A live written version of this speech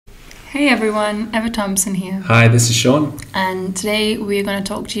Hey everyone, Eva Thompson here. Hi, this is Sean. And today we're going to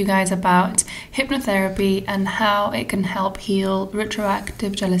talk to you guys about hypnotherapy and how it can help heal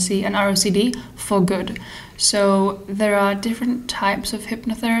retroactive jealousy and ROCD for good. So there are different types of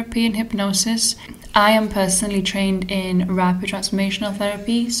hypnotherapy and hypnosis. I am personally trained in rapid transformational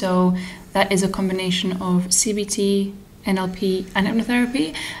therapy, so that is a combination of CBT, NLP and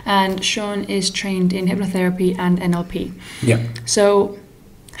hypnotherapy, and Sean is trained in hypnotherapy and NLP. Yeah. So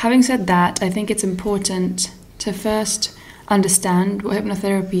having said that, I think it's important to first understand what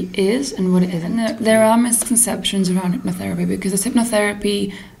hypnotherapy is and what it isn't. There are misconceptions around hypnotherapy because it's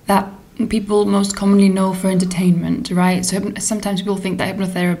hypnotherapy that people most commonly know for entertainment, right? So sometimes people think that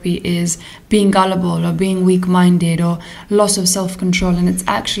hypnotherapy is being gullible or being weak-minded or loss of self-control, and it's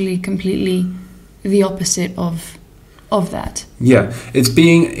actually completely the opposite of that. Yeah, it's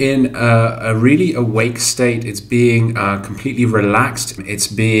being in a really awake state. It's being completely relaxed. It's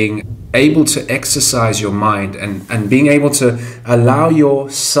being able to exercise your mind and being able to allow your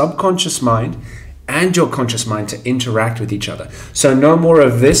subconscious mind and your conscious mind to interact with each other. So no more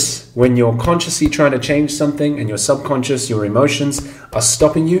of this when you're consciously trying to change something and your subconscious, your emotions are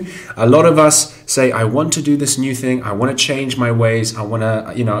stopping you. A lot of us say, I want to do this new thing. I want to change my ways. I want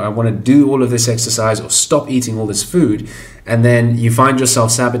to do all of this exercise or stop eating all this food. And then you find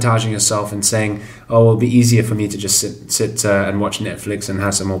yourself sabotaging yourself and saying, oh, it'll be easier for me to just sit and watch Netflix and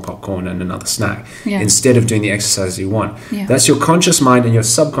have some more popcorn and another snack instead of doing the exercise you want. Yeah. That's your conscious mind and your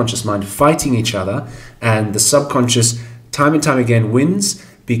subconscious mind fighting each other. And the subconscious, time and time again, wins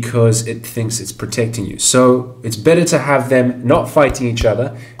because it thinks it's protecting you. So it's better to have them not fighting each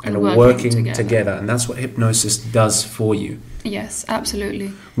other and working together. And that's what hypnosis does for you. Yes, absolutely.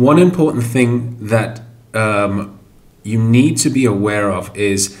 One important thing that you need to be aware of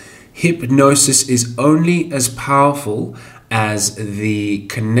is hypnosis is only as powerful as the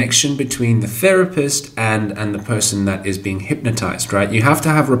connection between the therapist and the person that is being hypnotized, right? You have to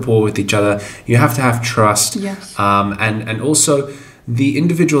have rapport with each other. You have to have trust. Yes. And also the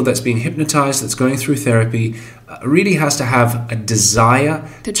individual that's being hypnotized, that's going through therapy, really has to have a desire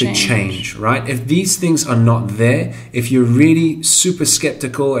to change, right? If these things are not there, if you're really super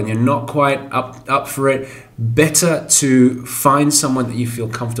skeptical and you're not quite up for it, better to find someone that you feel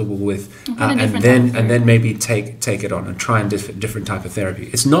comfortable with and then maybe take it on and try a different type of therapy.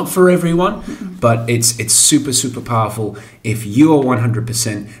 It's not for everyone, but it's super powerful if you are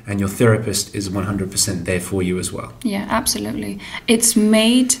 100% and your therapist is 100% there for you as well. Yeah, absolutely. It's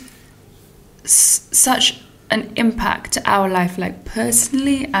made such an impact to our life, like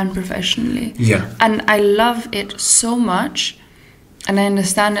personally and professionally. Yeah. And I love it so much, and I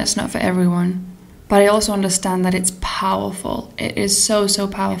understand it's not for everyone. But I also understand that it's powerful. It is so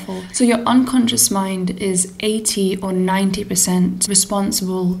powerful. So your unconscious mind is 80 or 90%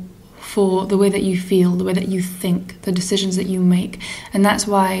 responsible for the way that you feel, the way that you think, the decisions that you make. And that's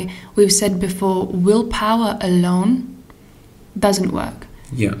why we've said before, willpower alone doesn't work.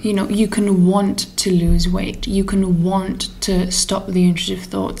 Yeah. You know, you can want to lose weight. You can want to stop the intrusive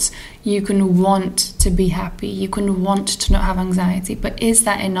thoughts. You can want to be happy. You can want to not have anxiety. But is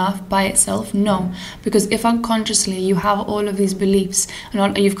that enough by itself? No. Because if unconsciously you have all of these beliefs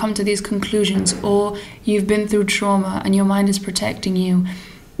and you've come to these conclusions, or you've been through trauma and your mind is protecting you,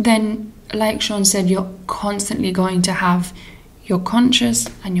 then, like Sean said, you're constantly going to have your conscious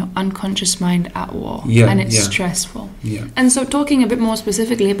and your unconscious mind at war, and it's stressful. Yeah. And so talking a bit more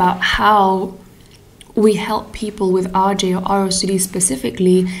specifically about how we help people with RJ or ROCD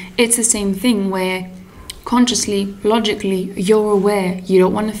specifically, it's the same thing where consciously, logically, you're aware you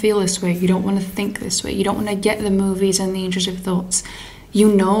don't want to feel this way, you don't want to think this way, you don't want to get the movies and the intrusive thoughts.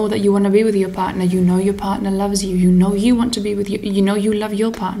 You know that you want to be with your partner, you know your partner loves you, you know you want to be with you know you love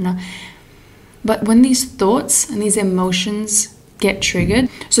your partner. But when these thoughts and these emotions get triggered,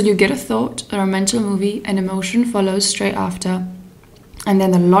 so you get a thought or a mental movie, an emotion follows straight after, and then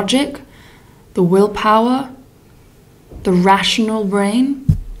the logic, the willpower, the rational brain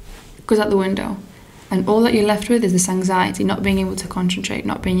goes out the window. And all that you're left with is this anxiety, not being able to concentrate,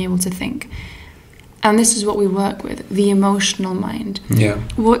 not being able to think. And this is what we work with, the emotional mind. Yeah.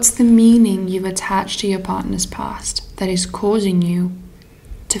 What's the meaning you've attached to your partner's past that is causing you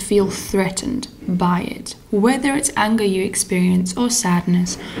to feel threatened by it? Whether it's anger you experience, or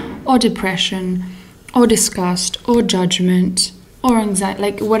sadness, or depression, or disgust, or judgment, or anxiety,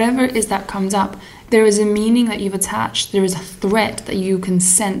 like whatever it is that comes up, there is a meaning that you've attached. There is a threat that you can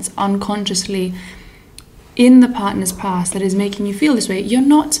sense unconsciously in the partner's past that is making you feel this way. You're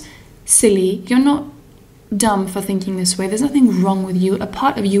not silly. You're not dumb for thinking this way. There's nothing wrong with you. A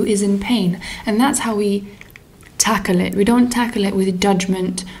part of you is in pain. And that's how we tackle it. We don't tackle it with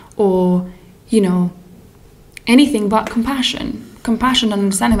judgment or, anything but compassion. Compassion and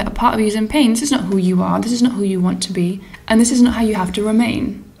understanding that a part of you is in pain. This is not who you are. This is not who you want to be. And this is not how you have to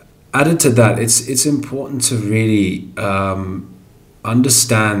remain. Added to that, it's important to really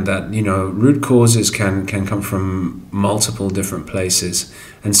understand that, root causes can come from multiple different places.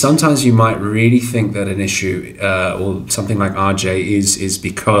 And sometimes you might really think that an issue or something like RJ is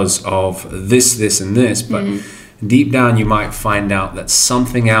because of this, and this. But deep down, you might find out that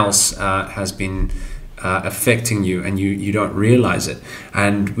something else has been affecting you, and you don't realize it.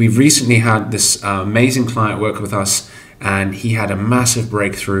 And we've recently had this amazing client work with us, and he had a massive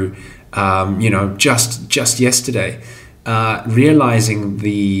breakthrough just yesterday, realizing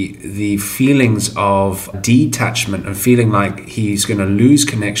the feelings of detachment and feeling like he's going to lose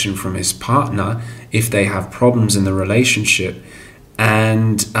connection from his partner if they have problems in the relationship.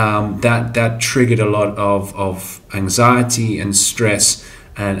 And that triggered a lot of anxiety and stress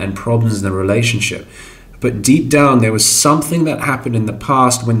and problems in the relationship. But deep down, there was something that happened in the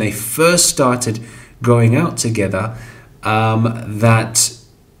past when they first started going out together that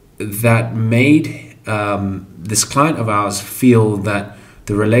made this client of ours feel that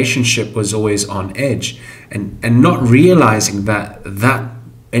the relationship was always on edge, and not realizing that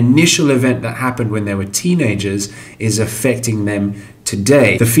initial event that happened when they were teenagers is affecting them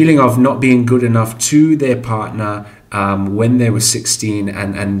today. The feeling of not being good enough to their partner when they were 16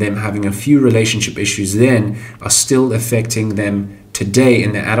 and them having a few relationship issues then are still affecting them today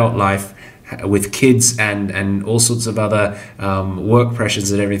in their adult life with kids and all sorts of other work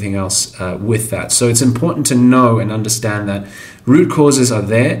pressures and everything else with that. So it's important to know and understand that root causes are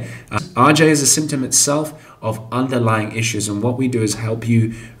there. RJ is a symptom itself of underlying issues, and what we do is help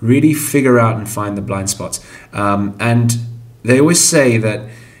you really figure out and find the blind spots. And they always say that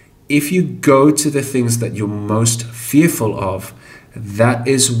if you go to the things that you're most fearful of, that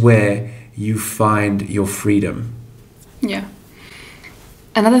is where you find your freedom. Yeah.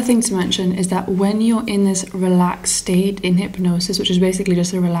 Another thing to mention is that when you're in this relaxed state in hypnosis, which is basically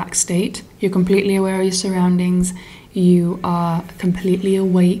just a relaxed state, you're completely aware of your surroundings, you are completely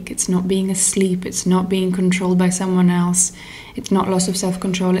awake, it's not being asleep, it's not being controlled by someone else, it's not loss of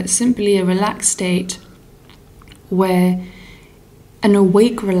self-control, it's simply a relaxed state where an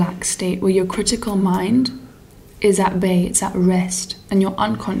awake, relaxed state where your critical mind is at bay, it's at rest, and your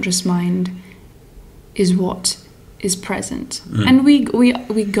unconscious mind is what is present. And we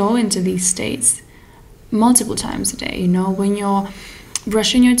go into these states multiple times a day, when you're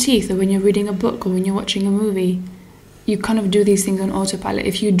brushing your teeth, or when you're reading a book, or when you're watching a movie. You kind of do these things on autopilot.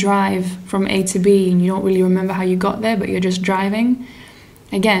 If you drive from A to B and you don't really remember how you got there, but you're just driving,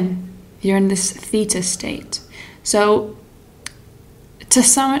 again, you're in this theta state. So to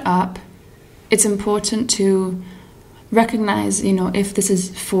sum it up, it's important to recognize, if this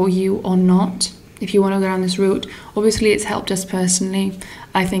is for you or not. If you want to go down this route, obviously it's helped us personally.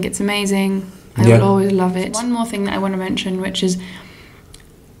 I think it's amazing. I will always love it. One more thing that I want to mention, which is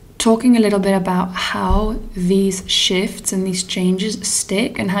talking a little bit about how these shifts and these changes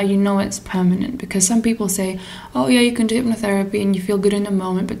stick and how you know it's permanent. Because some people say, oh yeah, you can do hypnotherapy and you feel good in a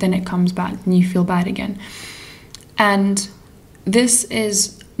moment, but then it comes back and you feel bad again. And this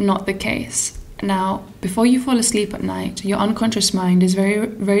is not the case. Now, before you fall asleep at night, your unconscious mind is very,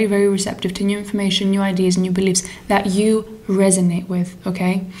 very, very receptive to new information, new ideas, new beliefs that you resonate with,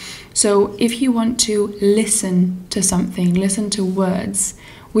 okay? So if you want to listen to something, listen to words,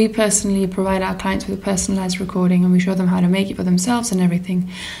 we personally provide our clients with a personalized recording, and we show them how to make it for themselves and everything.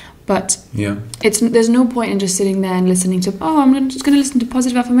 But there's no point in just sitting there and listening to, I'm just going to listen to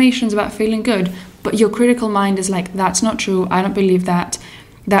positive affirmations about feeling good. But your critical mind is like, that's not true. I don't believe that.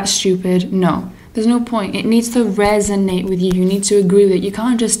 That's stupid. No, there's no point. It needs to resonate with you. You need to agree with it. You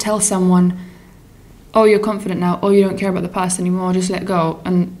can't just tell someone, oh, you're confident now. Oh, you don't care about the past anymore. Just let go,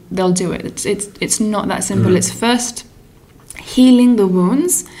 and they'll do it. It's not that simple. It's first healing the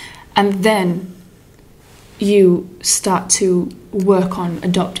wounds, and then you start to work on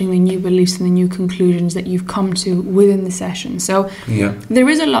adopting the new beliefs and the new conclusions that you've come to within the session. So there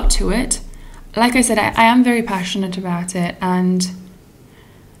is a lot to it. Like I said, I am very passionate about it, and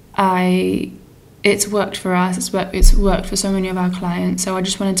it's worked for us. It's worked for so many of our clients. So I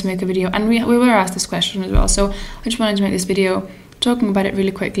just wanted to make a video, and we were asked this question as well. So I just wanted to make this video talking about it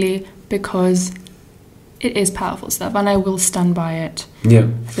really quickly, because it is powerful stuff, and I will stand by it. I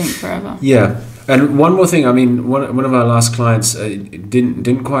think forever. And one more thing. I mean, one of our last clients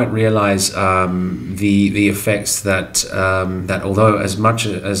didn't quite realize the effects that although as much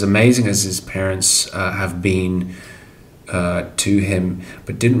as amazing as his parents have been to him,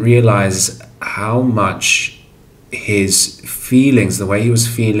 but didn't realize how much his feelings, the way he was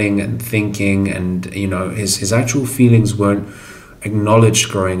feeling and thinking, and his actual feelings weren't acknowledged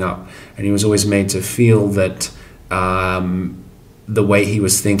growing up, and he was always made to feel that the way he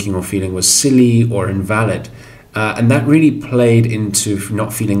was thinking or feeling was silly or invalid. And that really played into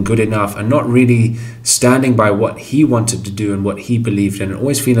not feeling good enough and not really standing by what he wanted to do and what he believed in, and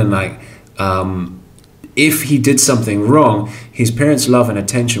always feeling like if he did something wrong, his parents' love and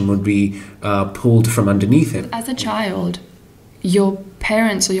attention would be pulled from underneath him. As a child, your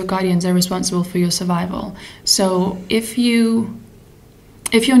parents or your guardians are responsible for your survival. So if your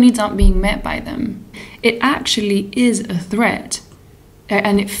needs aren't being met by them, it actually is a threat.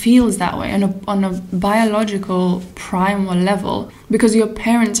 And it feels that way on a biological, primal level, because your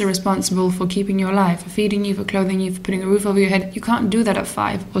parents are responsible for keeping you alive, for feeding you, for clothing you, for putting a roof over your head. You can't do that at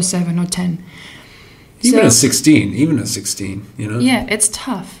 5 or 7 or 10. Even at 16, Yeah, it's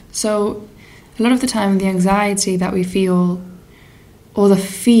tough. So a lot of the time, the anxiety that we feel, or the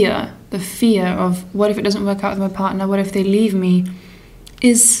fear of what if it doesn't work out with my partner, what if they leave me,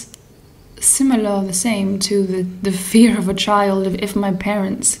 is similar or the same to the fear of a child of if my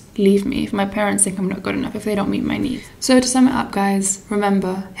parents leave me, if my parents think I'm not good enough, if they don't meet my needs. So to sum it up, guys,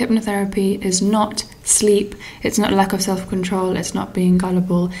 remember, hypnotherapy is not sleep, it's not lack of self-control, it's not being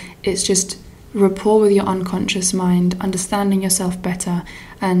gullible, it's just rapport with your unconscious mind, understanding yourself better,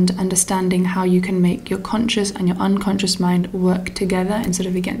 and understanding how you can make your conscious and your unconscious mind work together instead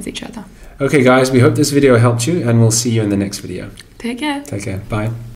of against each other. Okay guys, we hope this video helped you, and we'll see you in the next video. Take care. Take care. Bye.